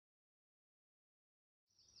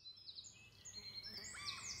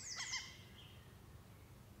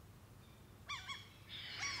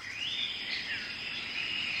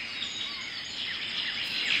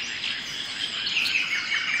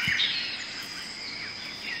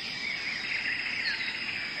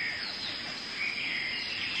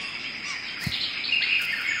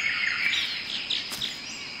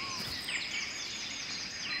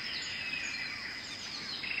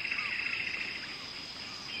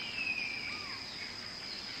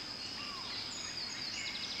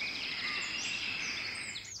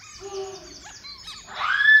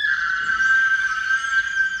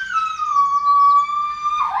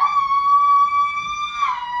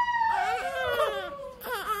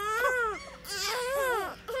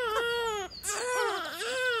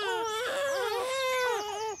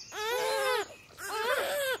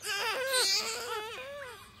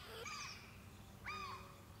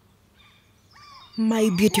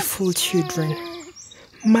My beautiful children,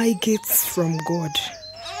 my gifts from God,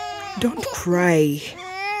 don't cry.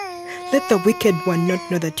 Let the wicked one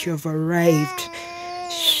not know that you have arrived.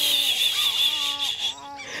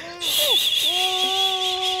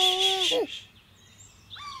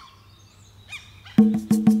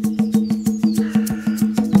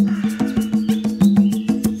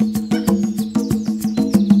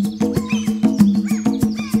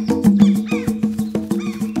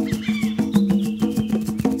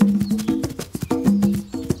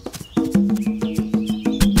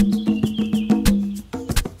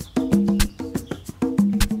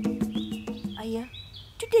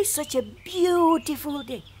 Such a beautiful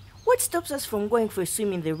day. What stops us from going for a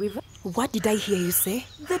swim in the river? What did I hear you say?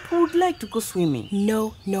 That we would like to go swimming.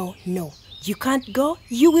 No. You can't go.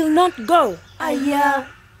 You will not go. Aya.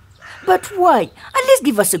 But why? At least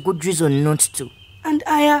give us a good reason not to. And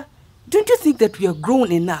Aya, don't you think that we are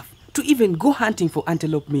grown enough to even go hunting for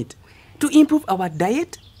antelope meat? To improve our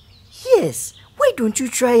diet? Yes. Why don't you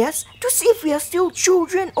try us to see if we are still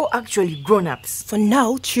children or actually grown-ups? For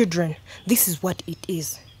now, children, this is what it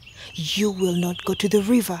is. You will not go to the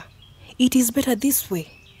river. It is better this way.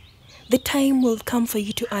 The time will come for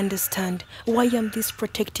you to understand why I'm this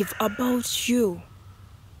protective about you.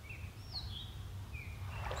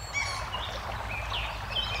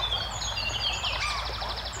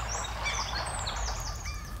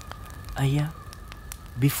 Aya,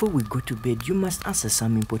 before we go to bed, you must answer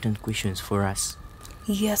some important questions for us.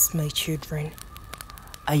 Yes, my children.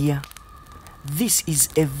 Aya, this is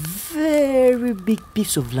a very big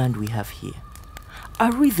piece of land we have here.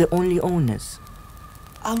 Are we the only owners?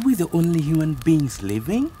 Are we the only human beings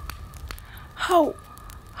living? How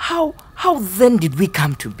then did we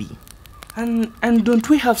come to be? And don't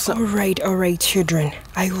we have some... All right, children.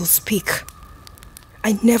 I will speak.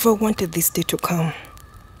 I never wanted this day to come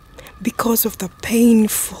because of the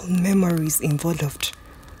painful memories involved.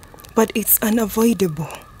 But it's unavoidable.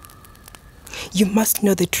 You must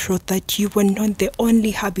know the truth that you were not the only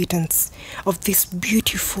inhabitants of this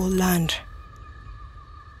beautiful land.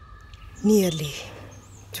 Nearly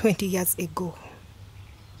 20 years ago,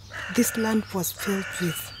 this land was filled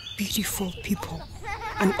with beautiful people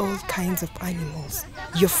and all kinds of animals.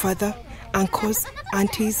 Your father, uncles,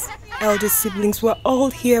 aunties, elder siblings were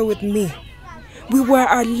all here with me. We were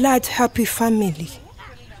a large, happy family.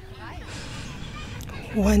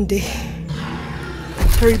 One day, a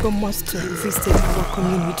terrible monster visited our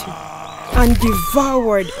community and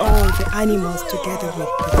devoured all the animals together with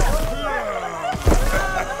them.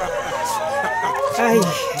 I,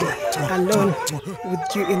 alone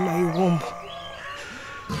with you in my womb,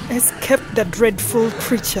 escaped the dreadful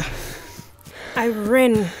creature. I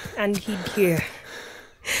ran and hid here.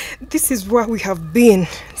 This is where we have been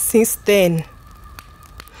since then.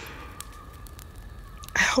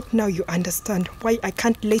 I hope now you understand why I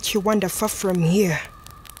can't let you wander far from here.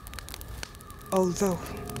 Although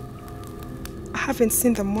I haven't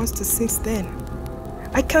seen the monster since then,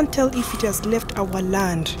 I can't tell if it has left our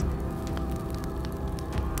land.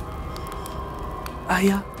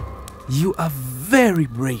 Aya, you are very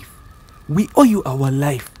brave. We owe you our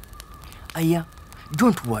life. Aya,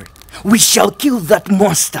 don't worry. We shall kill that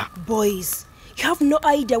monster. Boys, you have no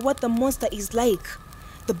idea what the monster is like.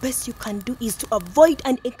 The best you can do is to avoid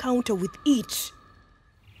an encounter with it.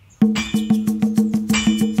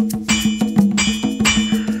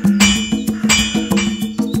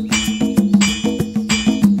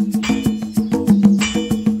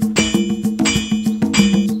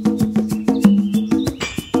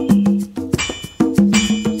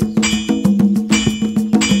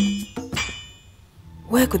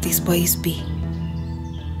 Where could these boys be?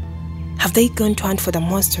 Have they gone to hunt for the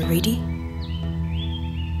monster already?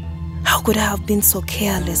 How could I have been so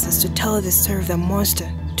careless as to tell the story of the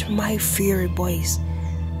monster to my fiery boys?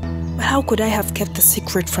 But how could I have kept the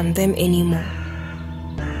secret from them anymore?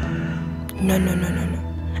 No.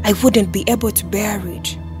 I wouldn't be able to bear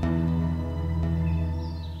it.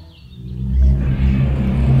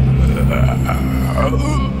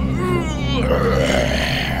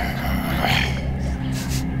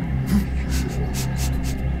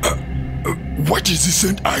 What is the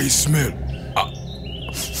scent I smell?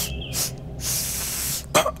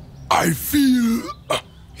 I feel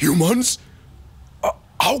humans.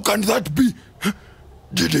 How can that be?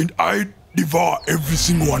 Didn't I devour every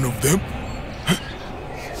single one of them?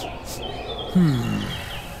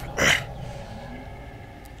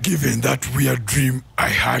 Given that weird dream I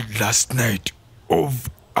had last night of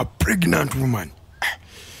a pregnant woman,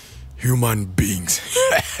 human beings.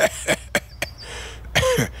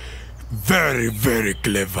 Very, very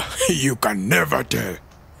clever. You can never tell.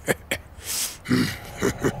 My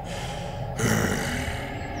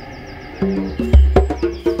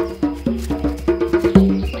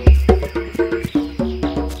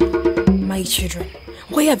children,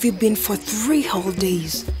 where have you been for 3 whole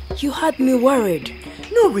days? You had me worried.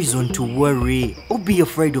 No reason to worry or be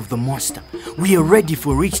afraid of the monster. We are ready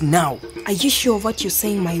for it now. Are you sure of what you're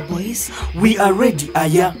saying, my boys? We are ready,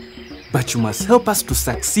 Aya. But you must help us to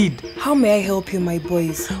succeed. How may I help you, my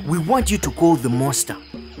boys? We want you to call the monster.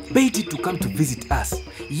 Bait it to come to visit us.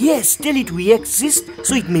 Yes, tell it we exist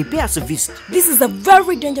so it may pay us a visit. This is a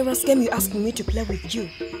very dangerous game you're asking me to play with you.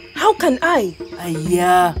 How can I?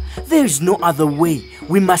 Aya, there is no other way.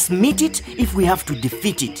 We must meet it if we have to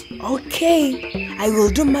defeat it. Okay, I will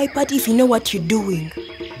do my part if you know what you're doing.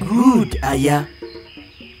 Good, Aya.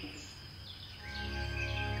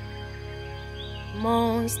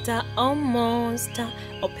 Monster, oh monster,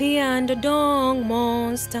 Opio and Odong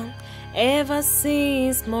monster. Ever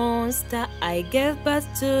since monster, I gave birth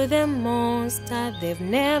to the monster. They've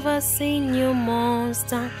never seen you,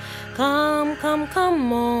 monster. Come, come, come,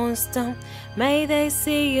 monster. May they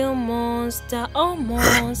see you, monster, oh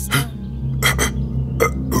monster.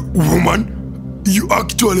 Woman, you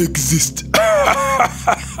actually exist.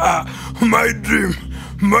 My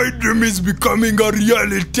dream is becoming a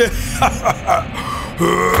reality.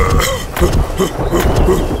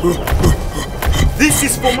 This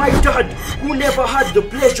is for my dad, who never had the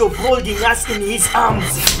pleasure of holding us in his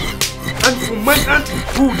arms. And for my aunt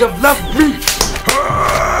who would have loved me.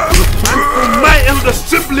 And for my elder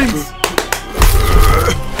siblings.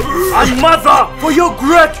 And mother, for your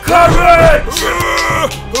great courage!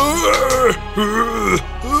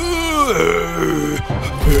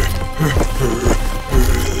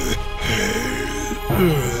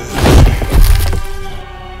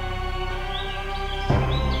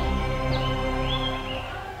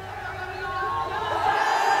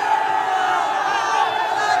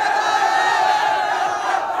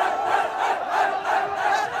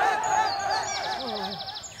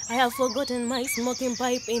 I have forgotten my smoking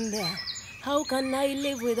pipe in there. How can I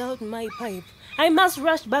live without my pipe? I must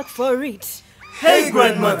rush back for it. Hey,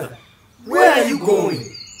 grandmother, where are you going?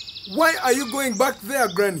 Why are you going back there,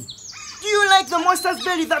 Granny? Do you like the monster's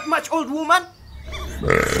belly that much, old woman?